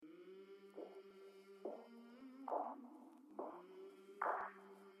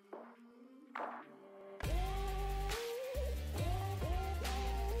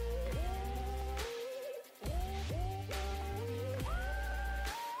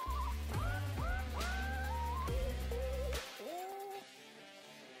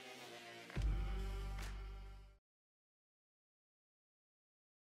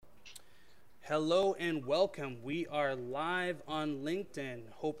Hello and welcome. We are live on LinkedIn.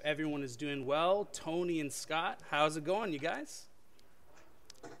 Hope everyone is doing well. Tony and Scott, how's it going, you guys?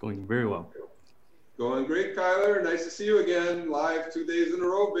 Going very well. Going great, Kyler. Nice to see you again. Live 2 days in a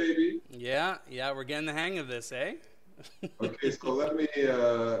row, baby. Yeah, we're getting the hang of this, eh? Okay, so let me,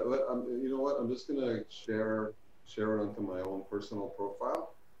 you know what? I'm just gonna share it onto my own personal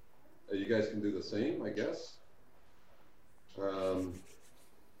profile. You guys can do the same, I guess.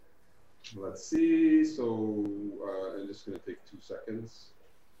 Let's see. So I'm just gonna take 2 seconds.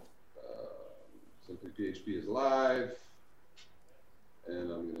 Simply PHP is live, and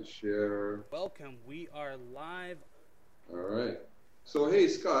I'm gonna share. Welcome. We are live. All right. So hey,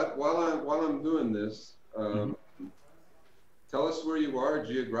 Scott, while I'm doing this, tell us where you are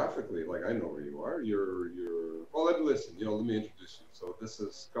geographically. Like, I know where you are. Well, listen, let me introduce you. So this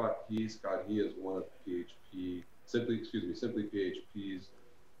is Scott He. Scott He is one of Simply PHP's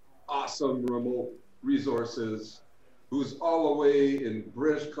awesome remote resources, who's all the way in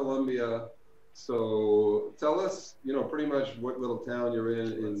British Columbia. So tell us, pretty much what little town you're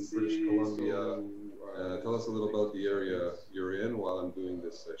in British Columbia. Tell us a little about the area you're in while I'm doing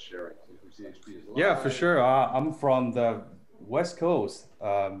this sharing. Yeah, for sure. I'm from the West Coast.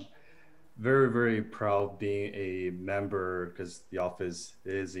 Very, very proud being a member because the office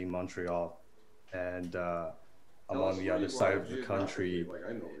is in Montreal, and I'm on the other side of the country.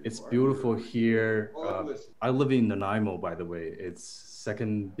 It's beautiful here. I live in Nanaimo, by the way. It's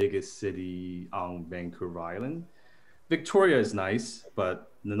second biggest city on Vancouver Island. Victoria is nice,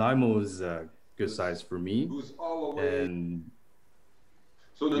 but Nanaimo is a good size for me. Who's all the way? And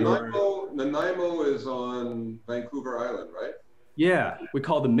so Nanaimo is on Vancouver Island, right? yeah, we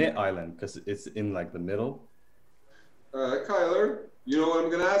call it the Mid Island because it's in like the middle. Kyler, you know what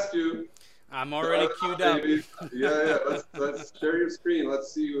I'm gonna ask you? I'm already queued up. Yeah. Let's share your screen.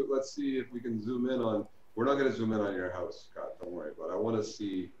 Let's see if we can zoom in on. We're not gonna zoom in on your house, Scott. Don't worry. But I want to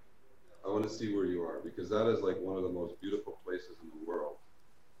see where you are, because that is like one of the most beautiful places in the world.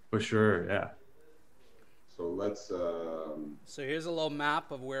 For sure, yeah. So let's. So here's a little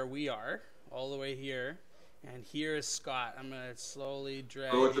map of where we are, all the way here. And here is Scott. I'm going to slowly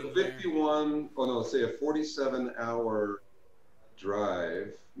drag. So it's a 47-hour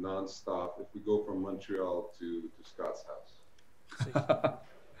drive nonstop if we go from Montreal to Scott's house.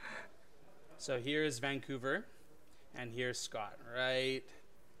 So here is Vancouver, and here's Scott, right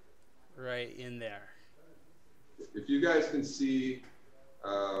in there. If you guys can see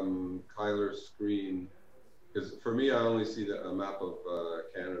Kyler's screen, because for me, I only see a map of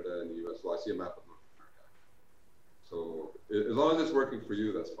Canada and the U.S. Well, I see a map of North America. So as long as it's working for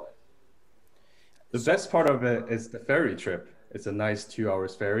you, that's fine. The best part of it is the ferry trip. It's a nice 2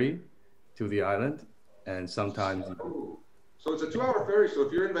 hours ferry to the island, and sometimes. So it's a 2-hour ferry. So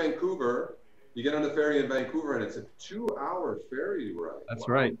if you're in Vancouver, you get on the ferry in Vancouver, and it's a 2-hour ferry ride. That's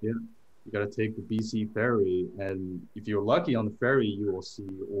right. Yeah, you got to take the BC ferry, and if you're lucky on the ferry, you will see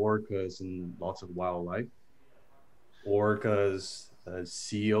orcas and lots of wildlife. Orcas,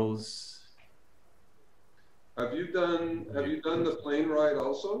 seals. Have you done the plane ride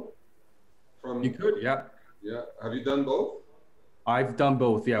also? You could, yeah. Yeah. Have you done both? I've done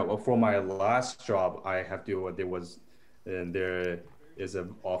both. Yeah. Well, for my last job, there is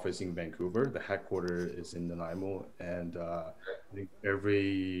an office in Vancouver. The headquarters is in Nanaimo, and I think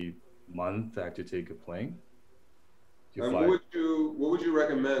every month I have to take a plane. And what would you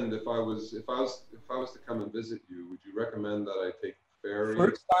recommend if I was to come and visit you? Would you recommend that I take the ferry?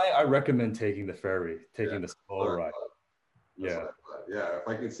 First time, I recommend taking the ferry, taking the slow ride. Yeah. If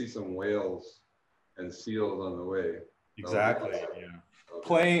I can see some whales and seals on the way. Exactly. Yeah. Okay.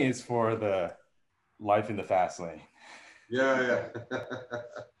 Plane is for the life in the fast lane. Yeah.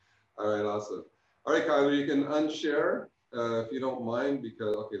 All right, awesome. All right, Kyler, you can unshare if you don't mind,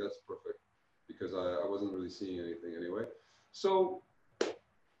 because that's perfect, because I wasn't really seeing anything anyway. So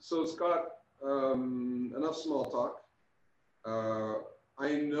Scott, enough small talk.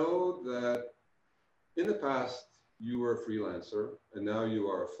 I know that in the past you were a freelancer, and now you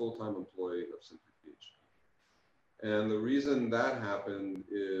are a full-time employee of Simply PHP. And the reason that happened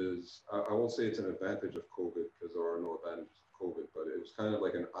is, I won't say it's an advantage of COVID, because there are no advantages of COVID, but it was kind of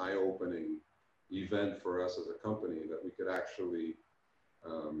like an eye-opening event for us as a company that we could actually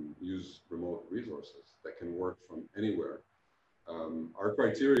use remote resources that can work from anywhere. Our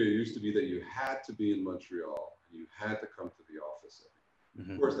criteria used to be that you had to be in Montreal, and you had to come to the office.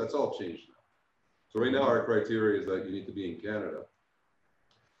 Of course, that's all changed now. So right now our criteria is that you need to be in Canada,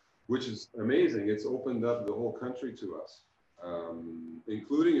 which is amazing. It's opened up the whole country to us,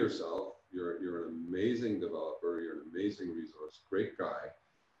 including yourself. You're an amazing developer. You're an amazing resource, great guy.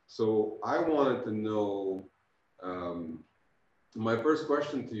 So I wanted to know, um, my first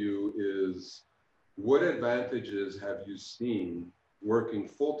question to you is, what advantages have you seen working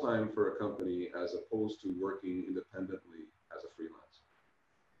full-time for a company as opposed to working independently as a freelance?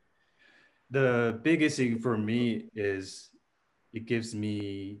 The biggest thing for me is it gives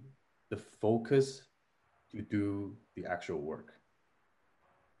me the focus to do the actual work.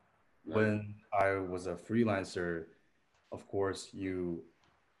 Nice. When I was a freelancer, of course,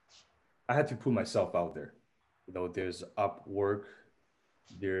 I had to put myself out there. You know, there's Upwork,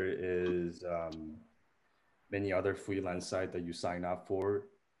 there is many other freelance sites that you sign up for,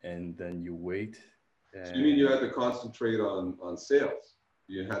 and then you wait. So you mean you And had to concentrate on sales?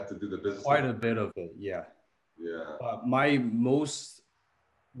 You had to do the business. quite a bit of it, yeah. Yeah. My most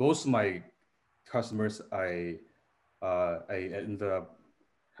of my customers I ended up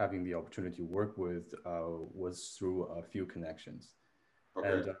having the opportunity to work with was through a few connections, Okay.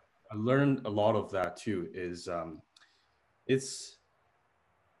 and I learned a lot of that too. It's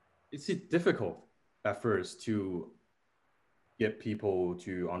it's difficult at first to get people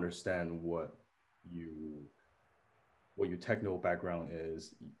to understand you what your technical background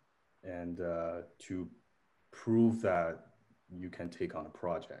is, and to prove that you can take on a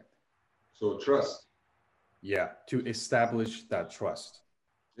project. So trust. Yeah, to establish that trust.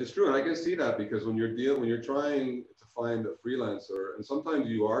 It's true, and I can see that because when you're trying to find a freelancer, and sometimes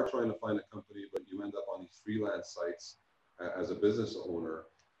you are trying to find a company, but you end up on these freelance sites as a business owner,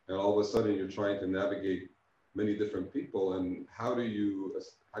 and all of a sudden you're trying to navigate many different people, and how do you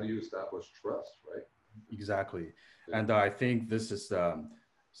establish trust, right? Exactly. Yeah. And I think this is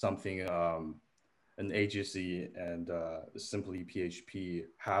something an agency and Simply PHP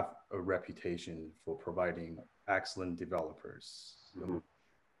have a reputation for providing excellent developers. So Mhm.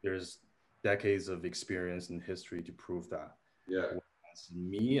 there's decades of experience and history to prove that. Yeah. Whereas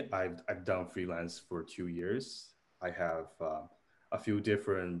me, I've done freelance for 2 years. I have a few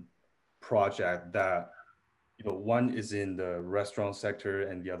different projects that, you know, one is in the restaurant sector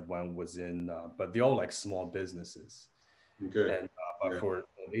and the other one was in but they're all like small businesses. Okay. And but Yeah. for an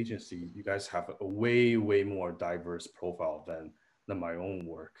agency, you guys have a way more diverse profile than my own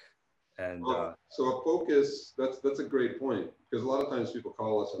work. And Well, so a focus, that's a great point because a lot of times people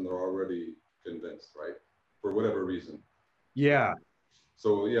call us and they're already convinced, right? For whatever reason. yeah,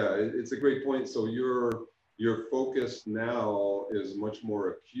 So yeah, it's a great point. So your focus now is much more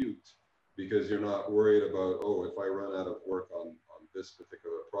acute because you're not worried about, oh, if I run out of work on this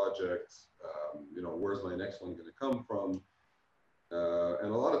particular project, you know, where's my next one going to come from?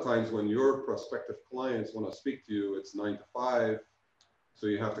 And a lot of times when your prospective clients want to speak to you, it's 9 to 5. So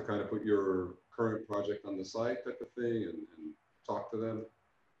you have to kind of put your current project on the side type of thing and talk to them.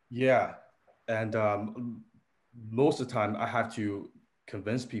 yeah. And most of the time I have to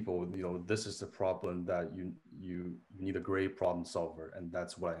convince people, you know, this is the problem that you need a great problem solver, and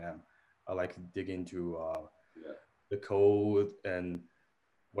that's what I am. I like to dig into Yeah. the code, and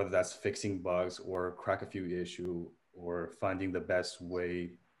whether that's fixing bugs or crack a few issue or finding the best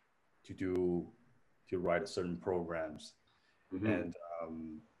way to do to write certain programs. Hmm. And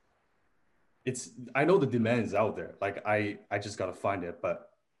it's I know the demand is out there. Like I just gotta find it. But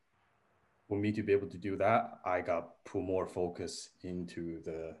for me to be able to do that, I got put more focus into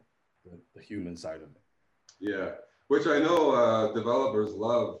the human side of it. Yeah. Which I know developers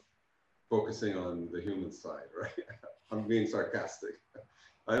love focusing on the human side, right? I'm being sarcastic.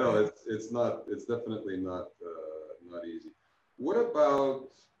 I know it's definitely not easy. What about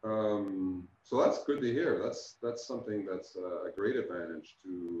so that's good to hear. That's something that's a great advantage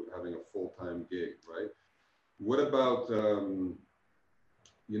to having a full-time gig, right? What about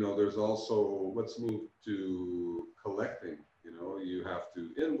you know, there's also, let's move to collecting. You know, you have to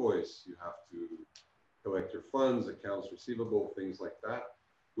invoice, you have to collect your funds, accounts receivable, things like that.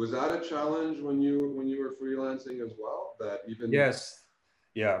 Was that a challenge when you were freelancing as well? That even Yes,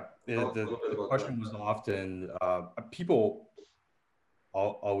 yeah. tell us a little bit The about that. question was often people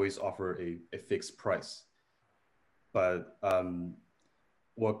always offer a fixed price, but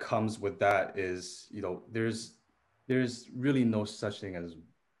what comes with that is, you know, there's really no such thing as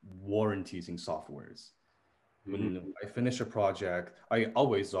warranties in softwares. When Hmm. I finish a project, I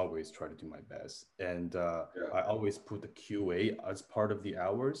always try to do my best, and Yeah. I always put the QA as part of the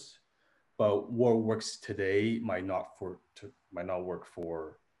hours. But what works today might not work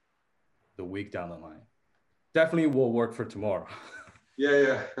for the week down the line. Definitely will work for tomorrow. Yeah,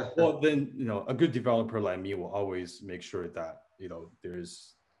 yeah. Well, then, you know, a good developer like me will always make sure that, you know,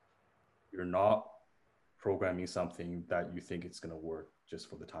 you're not programming something that you think it's going to work just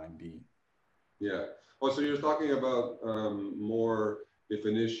for the time being. Yeah. Oh, so you're talking about more, if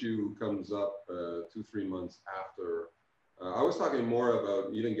an issue comes up 2-3 months after. I was talking more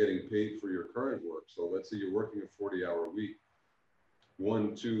about even getting paid for your current work. So let's say you're working a 40-hour week,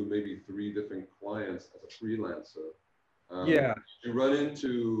 1, 2, maybe 3 different clients as a freelancer. Yeah. You run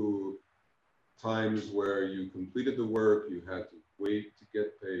into times where you completed the work, you had to wait to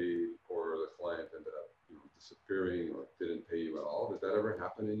get paid, or the client ended up, disappearing or didn't pay you at all. Did that ever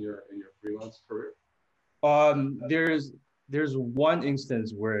happen in your freelance career? There's one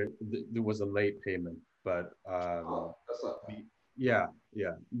instance where there was a late payment, but Oh, that's not bad. yeah,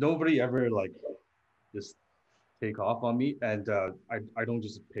 nobody ever like just take off on me, and I don't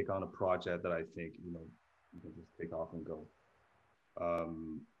just pick on a project that I think you can just take off and go. I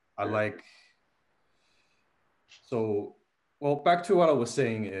Yeah. like so well, back to what I was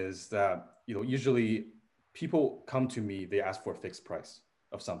saying is that usually people come to me, they ask for a fixed price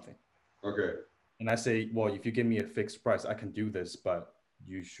of something. Okay. And I say, well, if you give me a fixed price, I can do this, but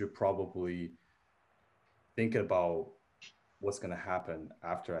you should probably think about what's going to happen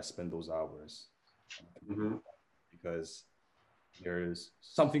after I spend those hours. Mm-hmm. Because there's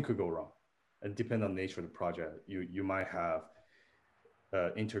something could go wrong. And depending on the nature of the project, you might have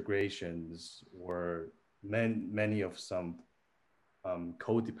integrations or many of some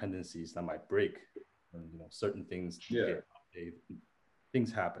code dependencies that might break. And, certain things get updated.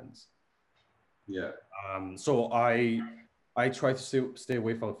 Things happens. Yeah. So I try to stay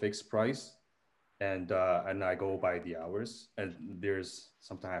away from a fixed price, and I go by the hours. And there's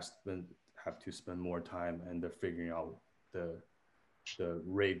sometimes have to spend more time and they're figuring out the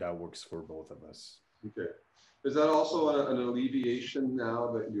rate that works for both of us. Okay. Is that also an alleviation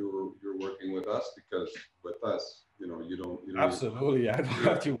now that you're working with us? Because with us, you don't Absolutely, I don't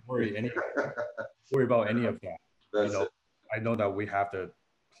have to worry about any of that. That's it. I know that we have the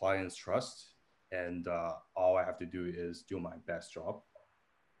client's trust, and all I have to do is do my best job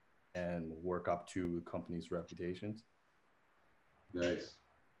and work up to the company's reputations. Nice.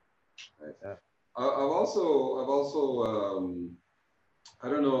 Nice. Yeah. I've also I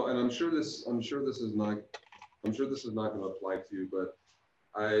don't know, and I'm sure this is not going to apply to you, but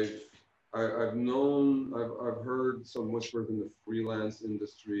I've heard some whispers in the freelance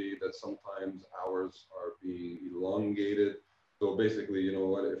industry that sometimes hours are being elongated. So basically, you know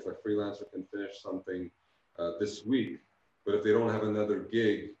what, if a freelancer can finish something this week, but if they don't have another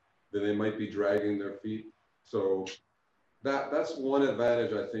gig, then they might be dragging their feet. So that's one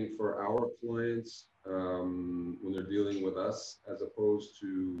advantage, I think, for our clients when they're dealing with us as opposed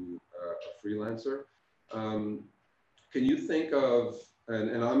to a freelancer. Can you think of,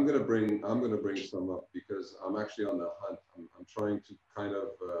 and I'm gonna bring some up because I'm actually on the hunt. I'm trying to kind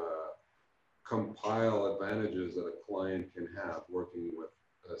of compile advantages that a client can have working with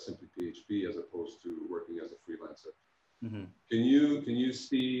Simply PHP as opposed to working as a freelancer. Mm-hmm. Can you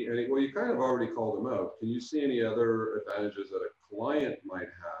see any? Well, you kind of already called them out. Can you see any other advantages that a client might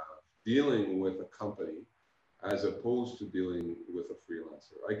have dealing with a company as opposed to dealing with a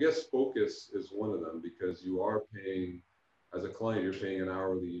freelancer? I guess focus is one of them because you are paying, as a client, you're paying an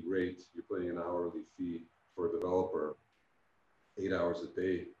hourly rate, you're paying an hourly fee for a developer, 8 hours a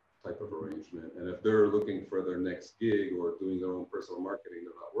day type of arrangement. And if they're looking for their next gig or doing their own personal marketing,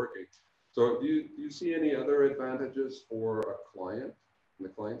 they're not working. So do you see any other advantages for a client on the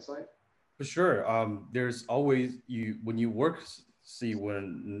client side? For sure. There's always when you work. See,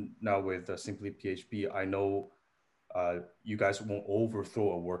 when now with Simply PHP, I know you guys won't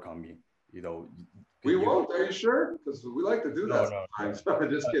overthrow a work on me. We won't. Are you sure? Because we like to do that sometimes. No.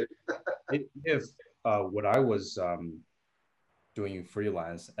 Just kidding. If what I was doing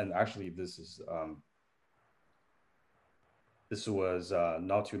freelance, and actually this was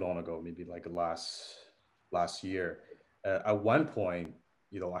not too long ago, maybe like last year. At one point,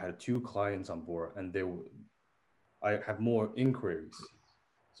 I had 2 clients on board, and I have more inquiries.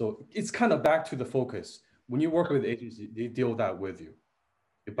 So it's kind of back to the focus. When you work with agency, they deal that with you.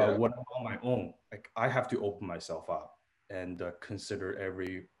 But when I'm on my own, like I have to open myself up and consider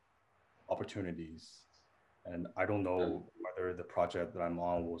every opportunities. And I don't know whether the project that I'm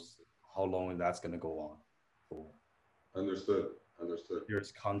on how long that's going to go on for. Understood.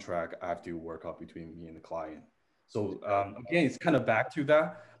 There's contract I have to work out between me and the client. So again, it's kind of back to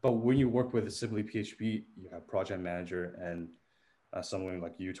that. But when you work with Simply PHP, you have project manager and someone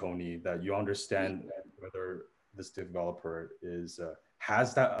like you, Tony, that you understand whether this developer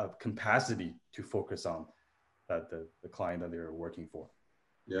has that capacity to focus on the client that they're working for.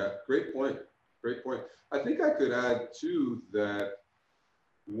 Yeah, great point. I think I could add too that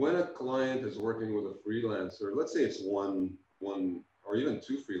when a client is working with a freelancer, let's say it's one or even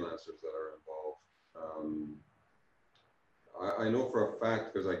 2 freelancers that are involved, I know for a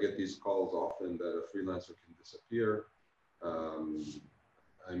fact, because I get these calls often, that a freelancer can disappear. Um,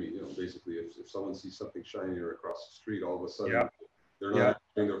 I mean, basically, if someone sees something shinier across the street, all of a sudden Yeah, they're yeah. not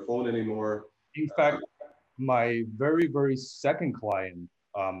answering their phone anymore. In fact, my very second client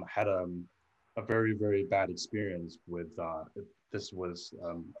had a very bad experience with this was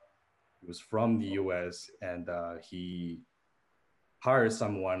he was from the US, and he hired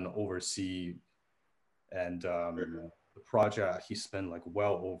someone overseas, and the project he spent like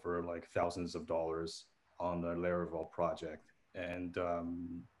well over like thousands of dollars on the Laravel project, and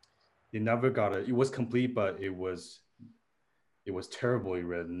he never got it. It was complete, but it was terribly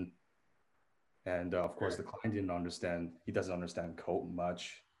written, and of course the client didn't understand. He doesn't understand code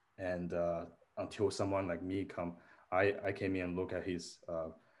much, and until someone like me come, I came in and look at his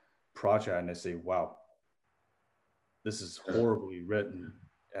project, and I say, wow, this is horribly written,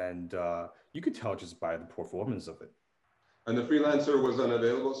 and you could tell just by the performance of it. And the freelancer was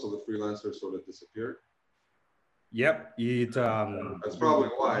unavailable, so the freelancer sort of disappeared. Yep, That's probably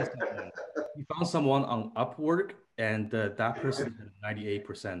why. He found someone on Upwork, and that person had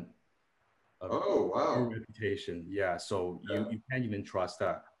 98% of Oh, wow. reputation. Yeah, so you can't even trust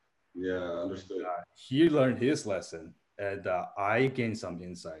that. Yeah, understood. And, he learned his lesson, and I gained some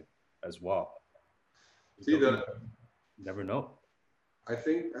insight as well. See that? Never know. I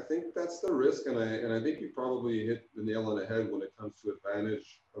think that's the risk, and I think you probably hit the nail on the head when it comes to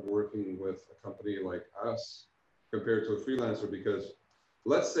advantage of working with a company like us compared to a freelancer. Because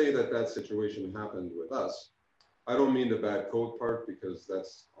let's say that situation happened with us. I don't mean the bad code part, because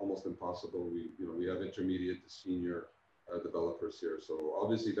that's almost impossible. We have intermediate to senior developers here, so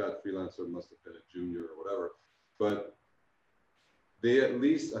obviously that freelancer must have been a junior or whatever. But at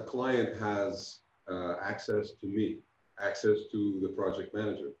least a client has access to me, access to the project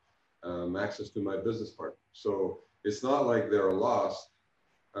manager, access to my business partner. So it's not like they're lost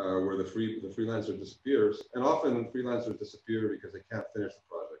where the freelancer disappears. And often freelancers disappear because they can't finish the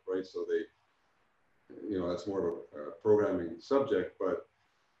project, right? So that's more of a programming subject, but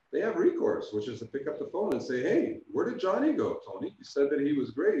they have recourse, which is to pick up the phone and say, hey, where did Johnny go, Tony? You said that he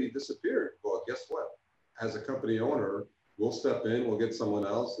was great, he disappeared. Well, guess what? As a company owner, we'll step in, we'll get someone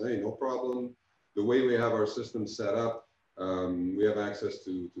else. Hey, no problem. The way we have our system set up, we have access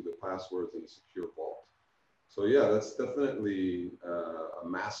to the passwords in a secure vault. So yeah, that's definitely a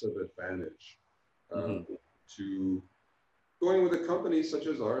massive advantage to going with a company such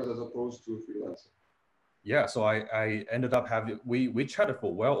as ours as opposed to a freelancer. Yeah, so I ended up having, we chatted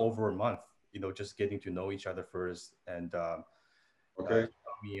for well over a month, just getting to know each other first, and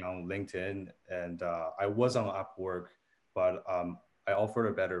me on LinkedIn, and I was on Upwork, but I offered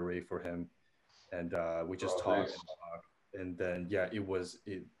a better rate for him, and we just talked, and then yeah,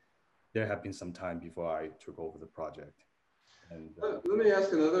 there have been some time before I took over the project. And let me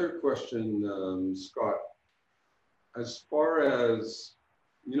ask another question, Scott. As far as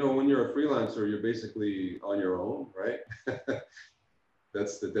when you're a freelancer, you're basically on your own, right?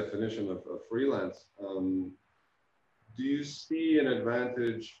 That's the definition of freelance. Do you see an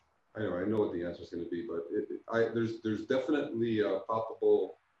advantage? I know what the answer is going to be, but there's definitely a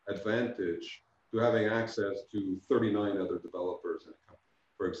palpable advantage to having access to 39 other developers in a company.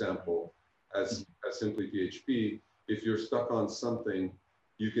 For example, as Simply PHP, if you're stuck on something,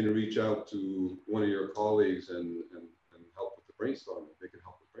 you can reach out to one of your colleagues and help with the brainstorming. They can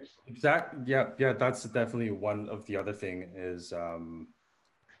help with brainstorming. Exactly. Yeah. That's definitely one of the other thing is,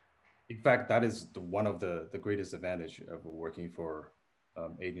 in fact, that is one of the greatest advantage of working for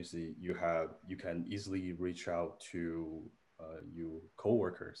agency. You can easily reach out to your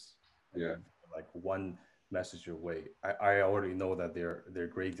coworkers. Yeah. Like one message away. I already know that they're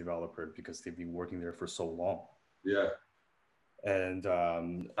great developer because they've been working there for so long. Yeah. And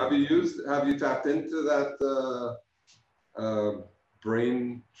have you tapped into that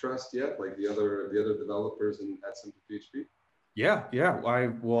brain trust yet, like the other developers at Simply PHP? Yeah.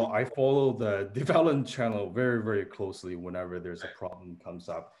 I follow the development channel very closely whenever there's a problem comes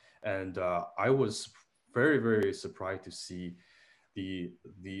up, and I was very surprised to see the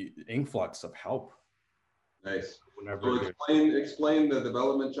influx of help. Nice. Whenever so explain the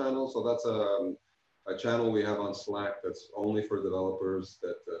development channel. So that's a channel we have on Slack that's only for developers.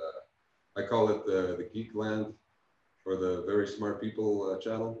 That I call it the Geekland, or the very smart people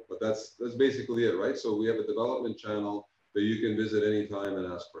channel. But that's basically it, right? So we have a development channel that you can visit anytime and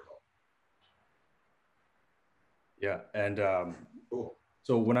ask for help. Yeah, and cool.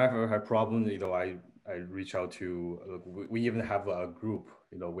 So whenever I have problems, I reach out to. We even have a group.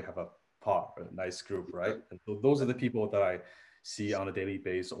 We have a nice group, right? And so those are the people that I see on a daily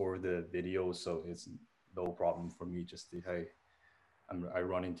basis or the videos. So it's no problem for me just to, hey, I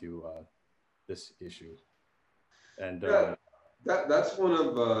run into this issue. And Yeah, that's one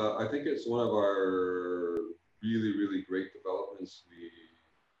of I think it's one of our really great developments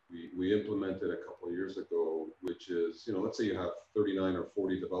we implemented a couple of years ago, which is, you know, let's say you have 39 or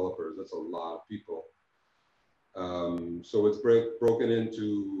 40 developers. That's a lot of people. So it's broken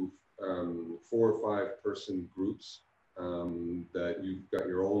into 4 or 5 person groups, that you've got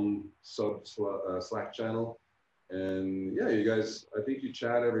your own Slack channel. And yeah, you guys, I think you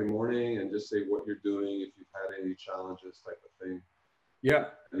chat every morning and just say what you're doing, if you've had any challenges type of thing. yeah,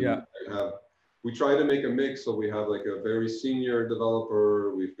 And yeah, we try to make a mix. So we have like a very senior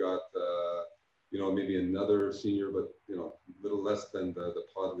developer. We've got, you know, maybe another senior, but, you know, a little less than the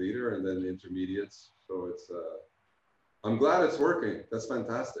pod leader, and then the intermediates. So it's, I'm glad it's working. That's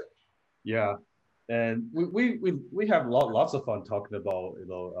fantastic. yeah. And we have lots of fun talking about, you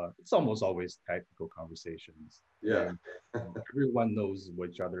know, it's almost always technical conversations. Yeah. And everyone knows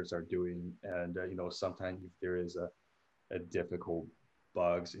what each others are doing, and you know, sometimes if there is a difficult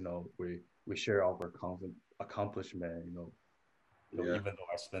bugs, you know, we share our accomplishment. You know, Yeah. even though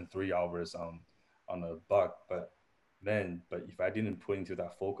I spent 3 hours on a bug, but but if I didn't put into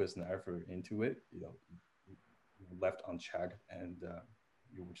that focus and effort into it, you know, you left unchecked, and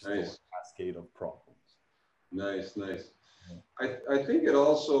you would just go a Nice. cascade of problems. Nice. Nice. Yeah. I think it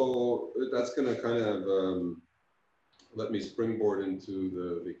also, that's going to kind of let me springboard into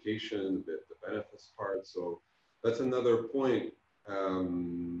the vacation, the benefits part. So that's another point.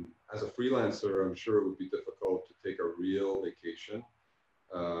 As a freelancer, I'm sure it would be difficult to take a real vacation.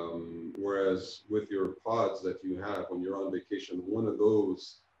 Whereas with your pods that you have, when you're on vacation, one of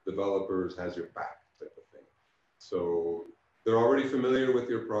those developers has your back type of thing. So they're already familiar with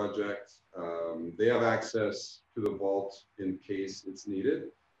your project. They have access to the vault in case it's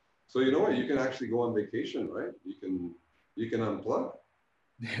needed. So you know what? You can actually go on vacation, right? You can unplug.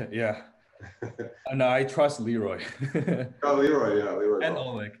 Yeah. And I trust Leroy. Oh, Leroy, yeah, Leroy. And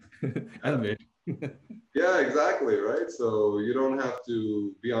Oleg. And Mitch. Yeah, exactly, right? So you don't have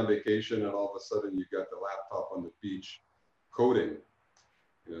to be on vacation and all of a sudden you got the laptop on the beach coding,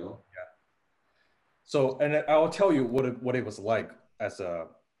 you know? Yeah. So, and I'll tell you what it was like as a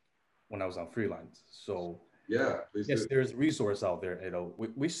when I was on freelance. So Yeah, please yes, do. there's resource out there. You know,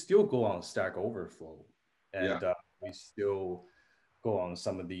 we still go on Stack Overflow, Yeah, and we still go on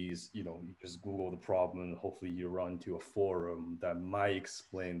some of these. You know, you just Google the problem, and hopefully you run into a forum that might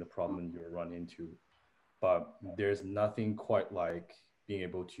explain the problem you're run into. But there's nothing quite like being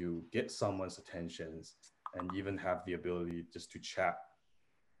able to get someone's attentions and even have the ability just to chat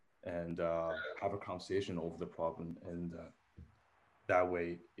and have a conversation over the problem. And that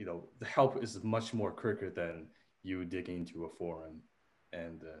way, you know, the help is much more quicker than you digging into a forum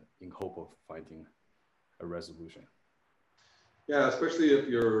and in hope of finding a resolution. yeah, especially if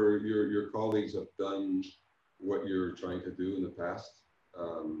your colleagues have done what you're trying to do in the past.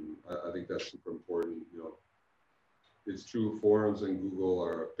 I think that's super important. You know, it's true, forums and Google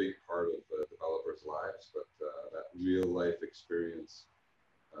are a big part of the developers' lives, but that real life experience.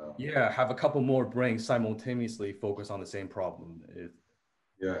 Yeah, have a couple more brains simultaneously focus on the same problem. It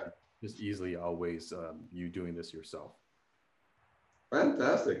Yeah, just easily outweighs you doing this yourself.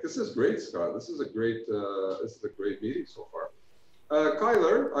 fantastic. This is great, Scott. This is a great meeting so far.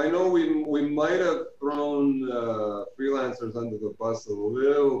 Kyler, I know we might have thrown freelancers under the bus a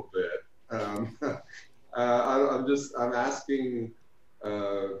little bit. I'm asking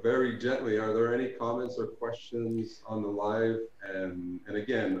very gently. Are there any comments or questions on the live? And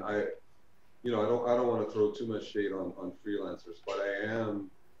again, you know, I don't want to throw too much shade on freelancers, but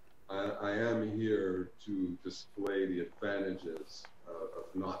I am here to display the advantages of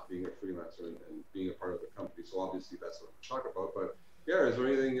not being a freelancer and being a part of the company. So obviously that's what I'm talking about. But yeah, is there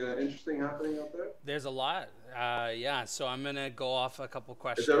anything interesting happening out there? There's a lot. Yeah, so I'm going to go off a couple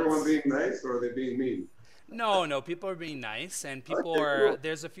questions. Is everyone being nice or are they being mean? No, people are being nice, and people Okay, are. cool.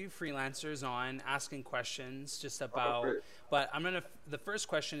 There's a few freelancers on asking questions just Oh, about. great. But the first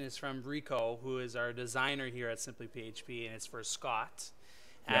question is from Rico, who is our designer here at Simply PHP, and it's for Scott.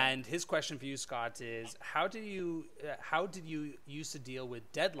 Yeah. And his question for you, Scott, is how did you used to deal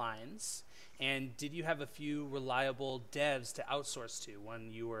with deadlines, and did you have a few reliable devs to outsource to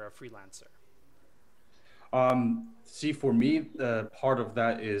when you were a freelancer? See, for me, part of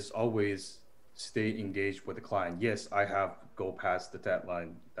that is always stay engaged with the client. Yes, I have go past the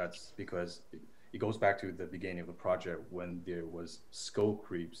deadline. That's because it goes back to the beginning of the project when there was scope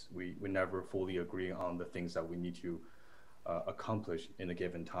creeps. We never fully agree on the things that we need to accomplish in a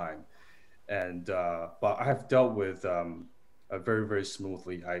given time. And but I have dealt with very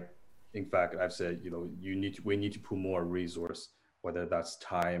smoothly. In fact, I've said, you know, we need to put more resource whether that's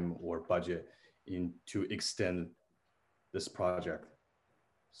time or budget, in to extend this project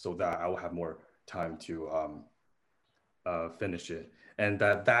so that I will have more time to finish it. And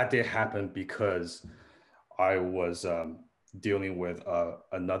that did happen because I was dealing with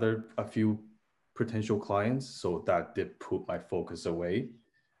a few potential clients, so that did put my focus away.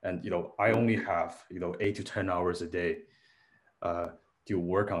 And I only have 8 to 10 hours a day to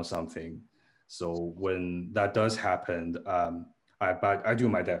work on something. So when that does happen, I do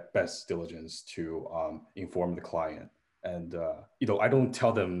my best diligence to inform the client. And I don't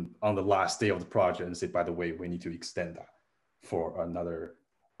tell them on the last day of the project and say, by the way, we need to extend that for another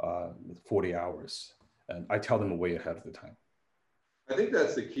 40 hours. And I tell them way ahead of the time. I think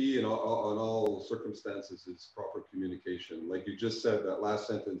that's the key in all circumstances is proper communication. Like you just said, that last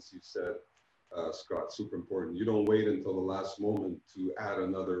sentence you said, Scott, super important. You don't wait until the last moment to add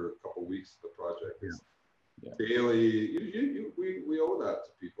another couple weeks to the project. Yeah. Daily, we owe that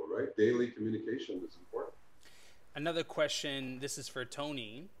to people, right? Daily communication is important. Another question, this is for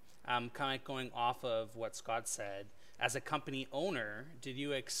Tony, kind of going off of what Scott said. As a company owner, did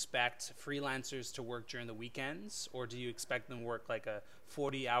you expect freelancers to work during the weekends, or do you expect them to work like a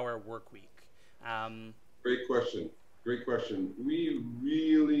 40-hour work week? Great question. Great question. We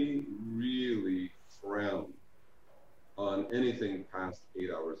really, really frown on anything past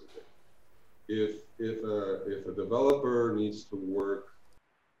 8 hours a day. If a developer needs to work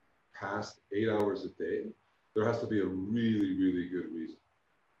past 8 hours a day, there has to be a really, really good reason.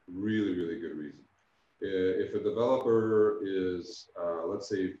 Really, really good reason. If a developer is, let's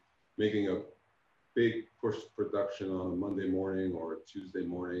say, making a big push production on a Monday morning or a Tuesday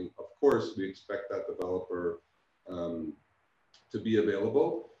morning, of course, we expect that developer to be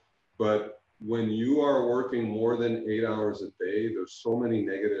available. But when you are working more than 8 hours a day, there's so many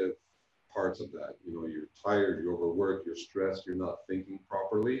negative parts of that. You're tired, you're overworked, you're stressed, you're not thinking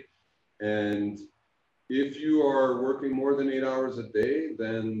properly. And if you are working more than 8 hours a day,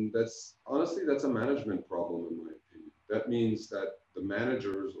 then that's a management problem in my opinion. That means that the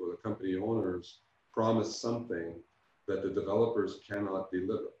managers or the company owners promise something that the developers cannot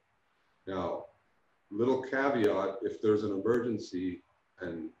deliver. Now, little caveat, if there's an emergency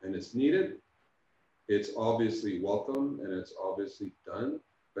and it's needed, it's obviously welcome and it's obviously done,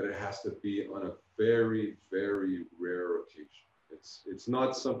 but it has to be on a very, very rare occasion. It's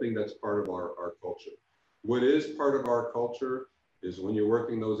not something that's part of our culture. What is part of our culture is when you're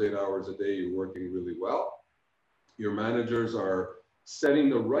working those 8 hours a day, you're working really well. Your managers are setting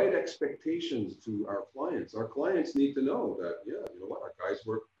the right expectations to our clients. Our clients need to know that, yeah, you know what, our guys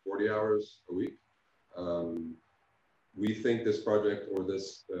work 40 hours a week. We think this project or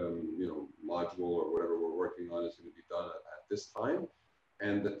this module or whatever we're working on is going to be done at this time.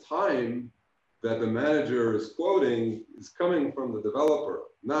 And the time that the manager is quoting is coming from the developer,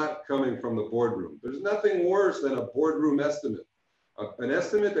 not coming from the boardroom. There's nothing worse than a boardroom estimate. An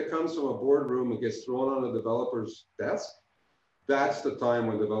estimate that comes from a boardroom and gets thrown on a developer's desk, that's the time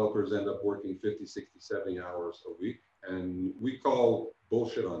when developers end up working 50, 60, 70 hours a week. And we call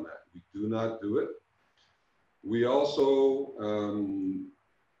bullshit on that. We do not do it. We also,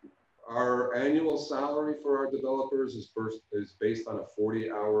 our annual salary for our developers is based on a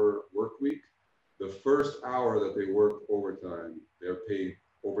 40-hour work week. The first hour that they work overtime, they're paid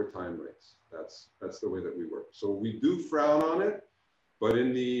overtime rates. That's the way that we work. So we do frown on it, but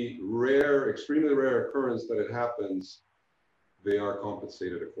in the rare, extremely rare occurrence that it happens, they are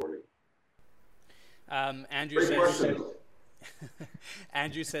compensated accordingly.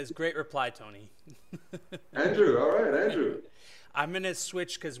 Andrew says, great reply, Tony. Andrew, all right, Andrew. I'm going to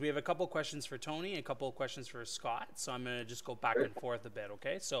switch because we have a couple questions for Tony and a couple of questions for Scott. So I'm going to just go back and forth a bit,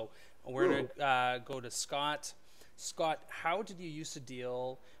 okay? So we're going to go to Scott. Scott, how did you used to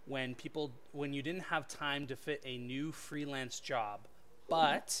deal when you didn't have time to fit a new freelance job,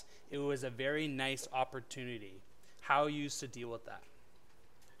 but it was a very nice opportunity? How you used to deal with that?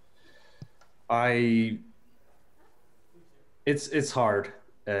 It's hard,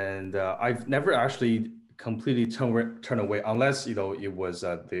 and I've never actually completely turn away unless it was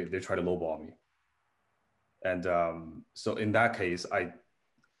they try to lowball me, and so in that case I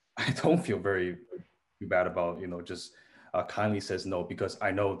don't feel very bad about just kindly says no, because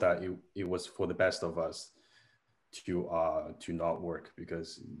I know that it was for the best of us to not work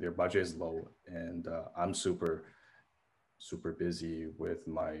because their budget is low, and I'm super busy with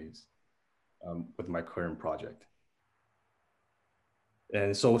my current project.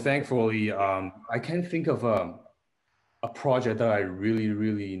 And so thankfully, I can't think of a project that I really,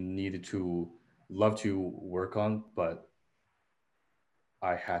 really needed to love to work on, but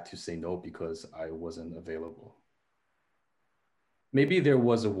I had to say no because I wasn't available. maybe there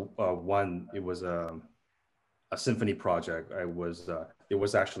was one. It was a symphony project. It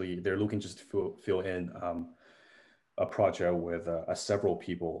was actually they're looking just to fill in a project with several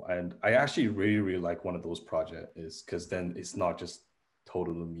people, and I actually really like one of those projects is because then it's not just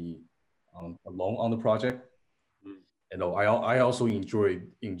totally me alone on the project. Mm. You know, I also enjoy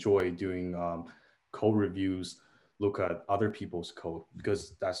doing code reviews, look at other people's code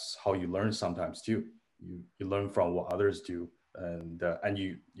because that's how you learn sometimes too. You learn from what others do, and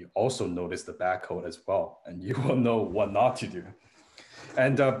you also notice the bad code as well, and you will know what not to do.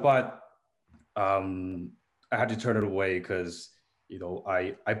 And but I had to turn it away because you know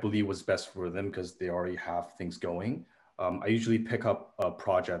I believe what's best for them because they already have things going. I usually pick up a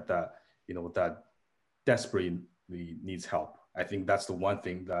project that you know that desperately needs help. I think that's the one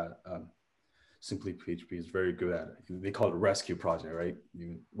thing that Simply PHP is very good at. They call it a rescue project, right?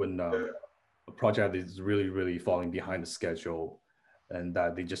 When a project is really falling behind the schedule, and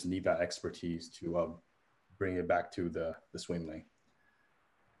that they just need that expertise to bring it back to the swim lane.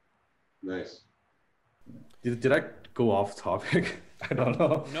 Nice. Did I go off topic? I don't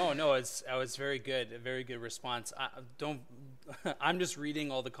know. No, it's very good. A very good response. Don't. I'm just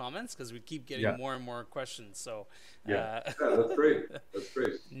reading all the comments because we keep getting more and more questions. So, yeah, that's great. That's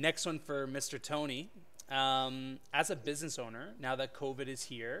great. Next one for Mr. Tony. As a business owner, now that COVID is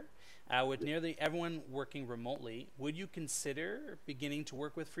here, with nearly everyone working remotely, would you consider beginning to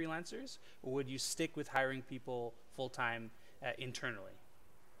work with freelancers, or would you stick with hiring people full time internally?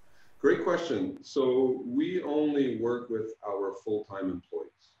 Great question. So we only work with our full-time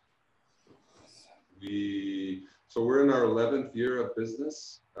employees. So we're in our 11th year of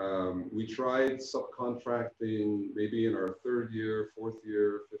business. We tried subcontracting maybe in our 3rd year, 4th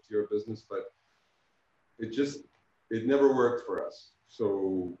year, 5th year of business, but it never worked for us.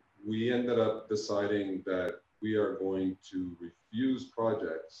 So we ended up deciding that we are going to refuse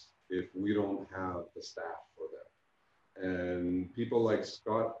projects if we don't have the staff for them. And people like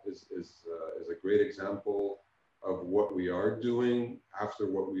Scott is a great example of what we are doing after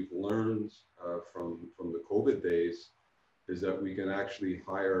what we've learned from the COVID days, is that we can actually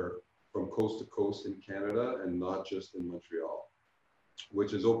hire from coast to coast in Canada and not just in Montreal,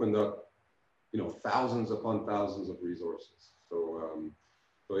 which has opened up, you know, thousands upon thousands of resources.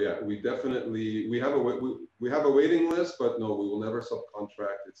 So yeah, we definitely we have a waiting list, but no, we will never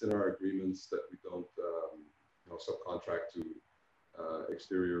subcontract. It's in our agreements that we don't subcontract to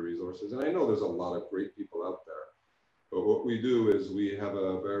exterior resources. And I know there's a lot of great people out there, but what we do is we have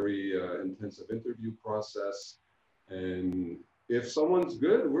a very intensive interview process. And if someone's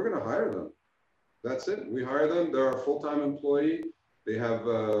good, we're going to hire them. That's it. We hire them. They're a full-time employee. They have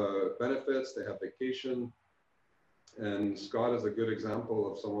benefits. They have vacation. And Scott is a good example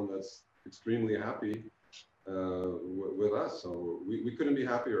of someone that's extremely happy with us. So we couldn't be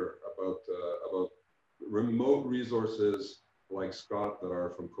happier about remote resources like Scott that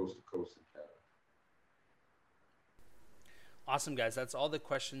are from coast to coast in Canada. Awesome, guys. That's all the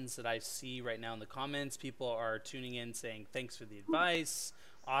questions that I see right now in the comments. People are tuning in saying thanks for the advice.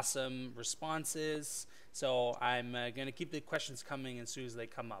 Awesome responses. So I'm going to keep the questions coming as soon as they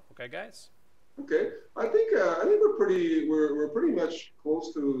come up. Okay, guys? Okay. I think we're pretty much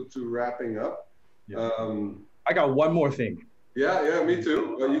close to wrapping up. Yeah. I got one more thing. Yeah, me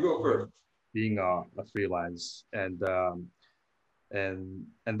too. You go first. Being a freelance and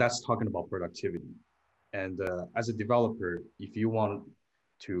that's talking about productivity. And as a developer, if you want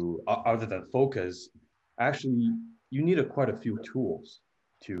to, other than focus, actually you need quite a few tools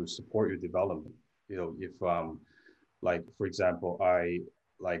to support your development. You know, if like for example, I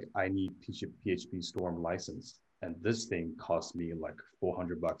need PHP Storm license, and this thing costs me like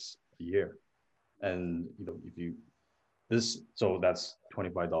 $400 a year. And you know, so that's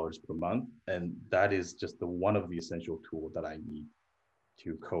 $25 per month, and that is just one of the essential tools that I need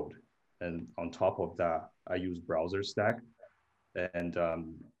to code. And on top of that, I use BrowserStack, and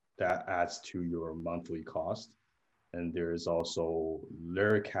that adds to your monthly cost. And there is also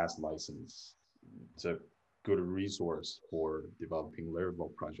Laracat license. It's a good resource for developing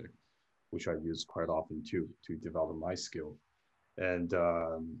Laravel project, which I use quite often too to develop my skill. And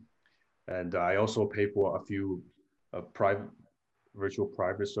I also pay for a few virtual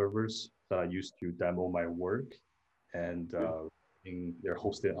private servers that I use to demo my work, and they're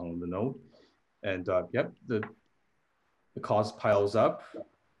hosted on the node. And yep, the cost piles up,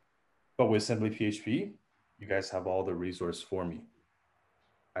 but with Simply PHP, you guys have all the resource for me.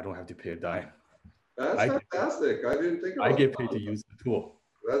 I don't have to pay a dime. That's fantastic. I didn't think about I get paid to use the tool.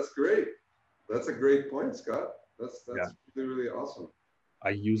 That's great. That's a great point, Scott. That's really awesome. I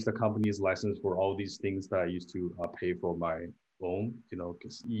use the company's license for all these things that I used to pay for my own,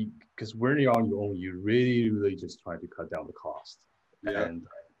 because when you're on your own, you really just try to cut down the cost. Yeah. And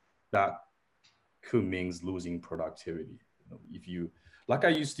that could means losing productivity. If you, like I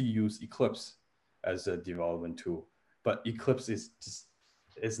used to use Eclipse as a development tool, but Eclipse is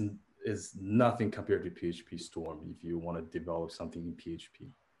nothing compared to PHP Storm if you want to develop something in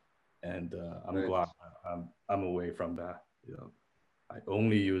PHP. And I'm glad I'm away from that. I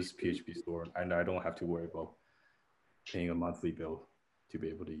only use PHP Storm, and I don't have to worry about paying a monthly bill to be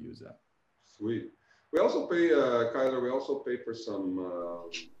able to use that. Sweet. We also pay, Kyler. We also pay for some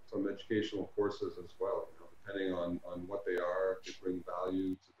educational courses as well. Depending on what they are, to bring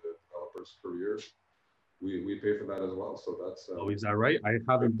value to the developers' careers. We pay for that as well. So that's. Oh, is that right? I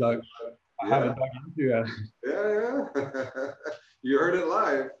haven't dug. I haven't dug into it. Yeah. You heard it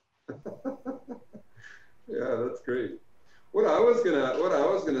live. Yeah, that's great. What I was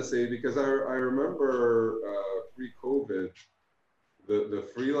gonna say, because I remember pre-COVID, the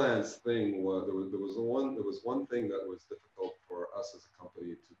freelance thing was there was one thing that was difficult for us as a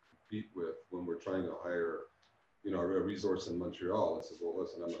company to compete with when we're trying to hire, a resource in Montreal. I said, well,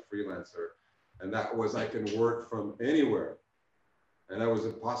 listen, I'm a freelancer, and that was I can work from anywhere, and that was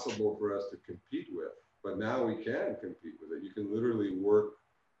impossible for us to compete with. But now we can compete with it. You can literally work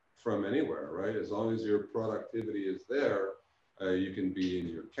from anywhere, right? As long as your productivity is there, you can be in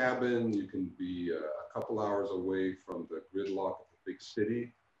your cabin, you can be a couple hours away from the gridlock of the big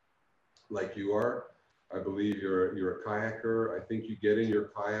city, like you are. I believe you're a kayaker. I think you get in your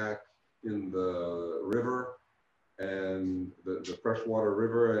kayak in the river, and the freshwater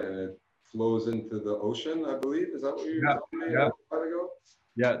river, and it flows into the ocean, I believe. Is that what you were telling me a while ago?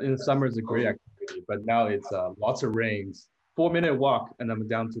 Yeah, in the summer it's a great activity, but now it's lots of rains. 4-minute walk, and I'm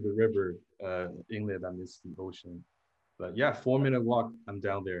down to the river inlet. I miss the ocean, but yeah, 4-minute walk, I'm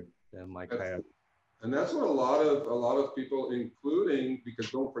down there in my kayak. And that's what a lot of people, including,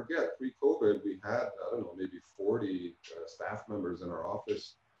 because don't forget, pre-COVID, we had, I don't know, maybe 40 staff members in our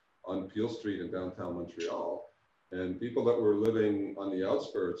office on Peel Street in downtown Montreal. And people that were living on the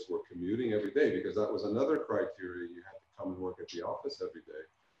outskirts were commuting every day, because that was another criteria. You had to come and work at the office every day.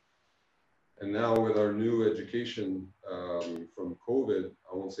 And now with our new education from COVID,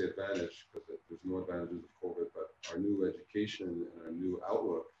 I won't say advantage, because there's no advantages of COVID, but our new education and our new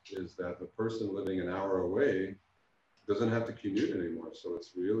outlook is that the person living an hour away doesn't have to commute anymore. So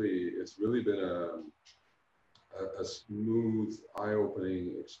it's really been a smooth,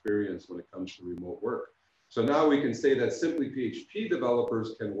 eye-opening experience when it comes to remote work. So now we can say that Simply PHP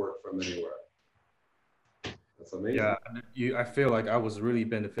developers can work from anywhere. That's amazing. Yeah, I feel like I was really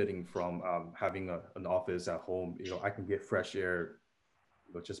benefiting from having an office at home. I can get fresh air,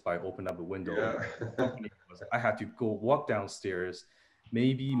 just by opening up a window. Yeah. I had to go walk downstairs,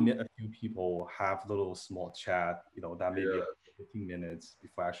 maybe meet a few people, have a little small chat. That maybe 15 minutes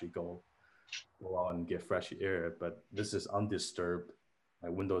before I actually go out and get fresh air. But this is undisturbed. My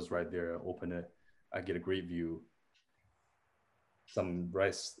window's right there. Open it. I get a great view. Some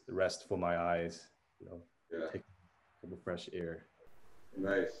rest for my eyes. Take the fresh air.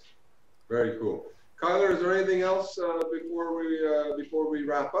 Nice, very cool. Kyler, is there anything else before we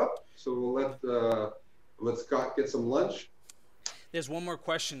wrap up? So we'll let Scott get some lunch. There's one more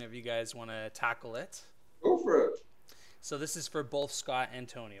question if you guys want to tackle it. Go for it. So this is for both Scott and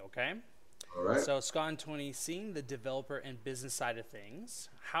Tony, okay? All right. So Scott and Tony, seeing the developer and business side of things,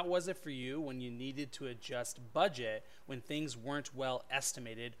 how was it for you when you needed to adjust budget when things weren't well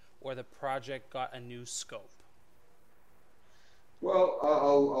estimated or the project got a new scope? Well,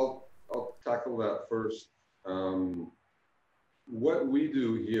 I'll tackle that first. What we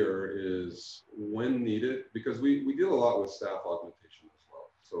do here is, when needed, because we deal a lot with staff augmentation as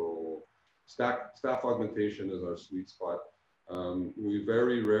well. So staff augmentation is our sweet spot. We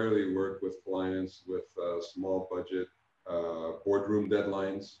very rarely work with clients with small budget boardroom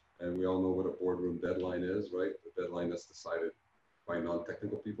deadlines, and we all know what a boardroom deadline is, right? The deadline that's decided by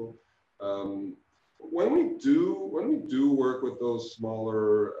non-technical people. When we do work with those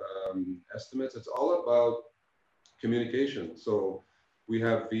smaller estimates, it's all about communication. So we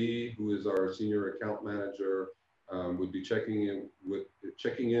have V, who is our senior account manager, would be checking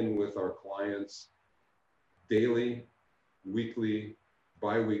in with our clients daily, weekly,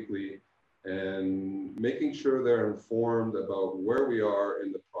 bi-weekly, and making sure they're informed about where we are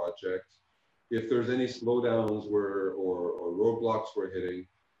in the project. If there's any slowdowns or roadblocks we're hitting,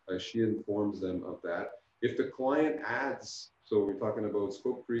 she informs them of that. If the client adds, so we're talking about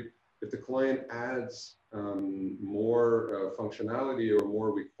scope creep, if the client adds more functionality or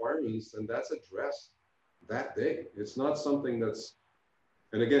more requirements, then that's addressed that day. It's not something that's,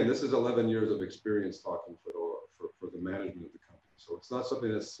 and again, this is 11 years of experience talking for the management of the company. So it's not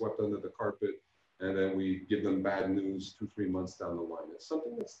something that's swept under the carpet and then we give them bad news 2, 3 months down the line. It's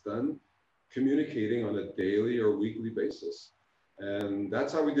something that's done communicating on a daily or weekly basis. And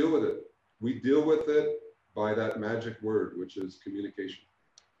that's how we deal with it. We deal with it by that magic word, which is communication.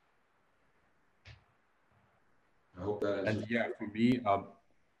 I hope that answers. And yeah, for me,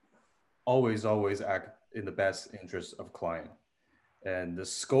 always act in the best interest of client. And the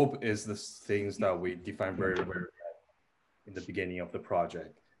scope is the things that we define very in the beginning of the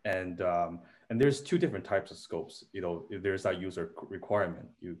project. And there's two different types of scopes. You know, there's that user requirement.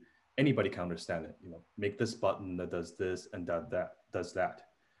 Anybody can understand it. You know, make this button that does this and that does that.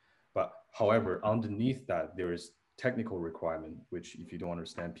 But however, underneath that, there is technical requirement, which if you don't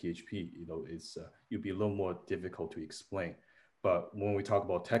understand PHP, you know, it'll be a little more difficult to explain. But when we talk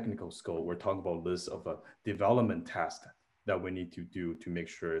about technical scope, we're talking about list of a development task that we need to do to make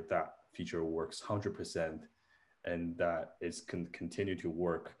sure that feature works 100% and that it can continue to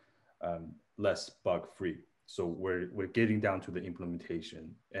work less bug free. So we're getting down to the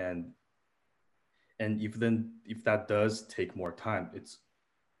implementation, and if that does take more time, it's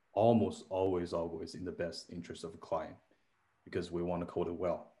almost always in the best interest of the client, because we want to code it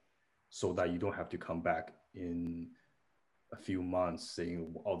well, so that you don't have to come back in a few months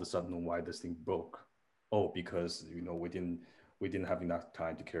saying all of a sudden why this thing broke. Oh, because you know we didn't have enough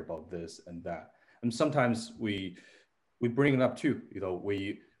time to care about this and that. And sometimes we bring it up too. You know,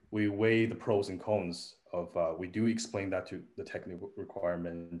 we weigh the pros and cons of. We do explain that to the technical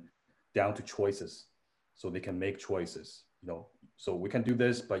requirement down to choices, so they can make choices. You know, so we can do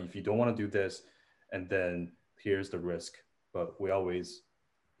this, but if you don't want to do this, and then here's the risk. But we always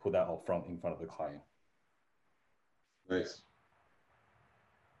put that out front in front of the client. Nice.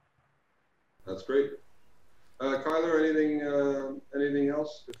 That's great. Kyler, anything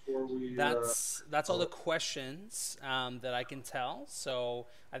else before we? That's all the questions that I can tell. So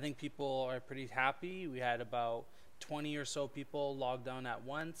I think people are pretty happy. We had about 20 or so people logged on at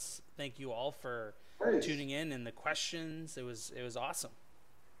once. Thank you all for tuning in and the questions. It was awesome.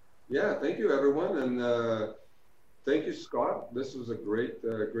 Yeah, thank you everyone, and thank you, Scott. This was a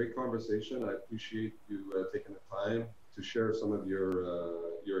great conversation. I appreciate you taking the time to share some of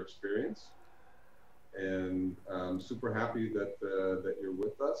your experience. And I'm super happy that you're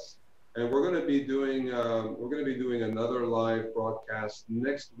with us. And we're going to be doing another live broadcast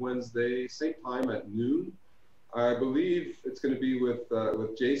next Wednesday, same time at noon. I believe it's going to be with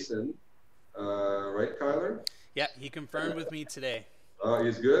Jason, right, Kyler? Yeah, he confirmed with me today. Oh,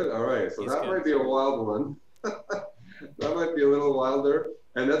 he's good. All right, so that might be a wild one. That might be a little wilder.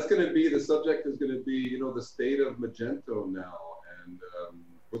 And that's going to be, the subject is going to be, you know, the state of Magento now, and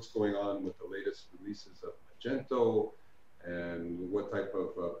what's going on with the latest releases of Magento, and what type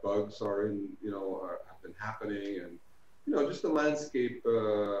of bugs are have been happening, and you know, just the landscape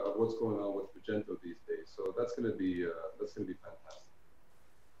of what's going on with Magento these days. So that's going to be fantastic.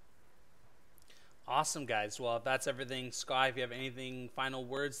 Awesome, guys. Well, if that's everything, Scott, if you have anything final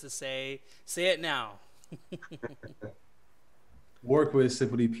words to say it now. Work with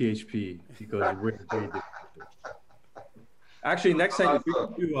Simply PHP, because we're very difficult. Actually, next time,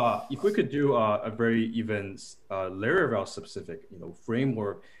 if we could do a very even Laravel specific, you know,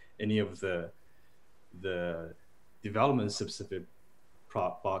 framework, any of the development specific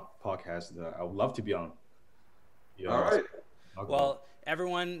podcast, that I would love to be on. You know, all right. Well,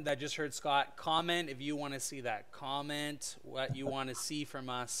 everyone that just heard Scott, comment if you want to see that. Comment what you want to see from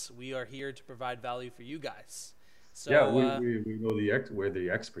us. We are here to provide value for you guys. So yeah, we know we're the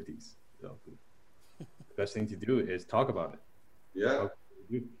expertise. So the best thing to do is talk about it. Yeah,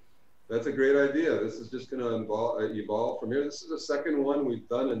 that's a great idea. This is just going to evolve from here. This is the second one we've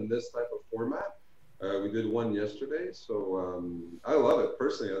done in this type of format. We did one yesterday, so I love it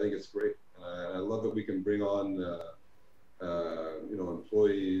personally. I think it's great. I love that we can bring on you know,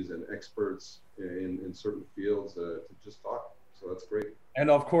 employees and experts in certain fields to just talk. So that's great. And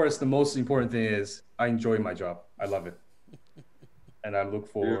of course, the most important thing is I enjoy my job. I love it, and I look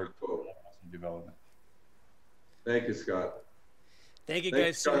forward to awesome development. Thank you, Scott. Thank you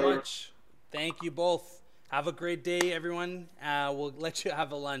guys so much. Thank you both. Have a great day, everyone. We'll let you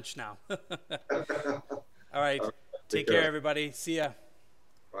have a lunch now. All right. Take care, everybody. See ya.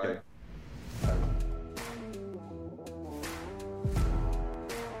 Bye.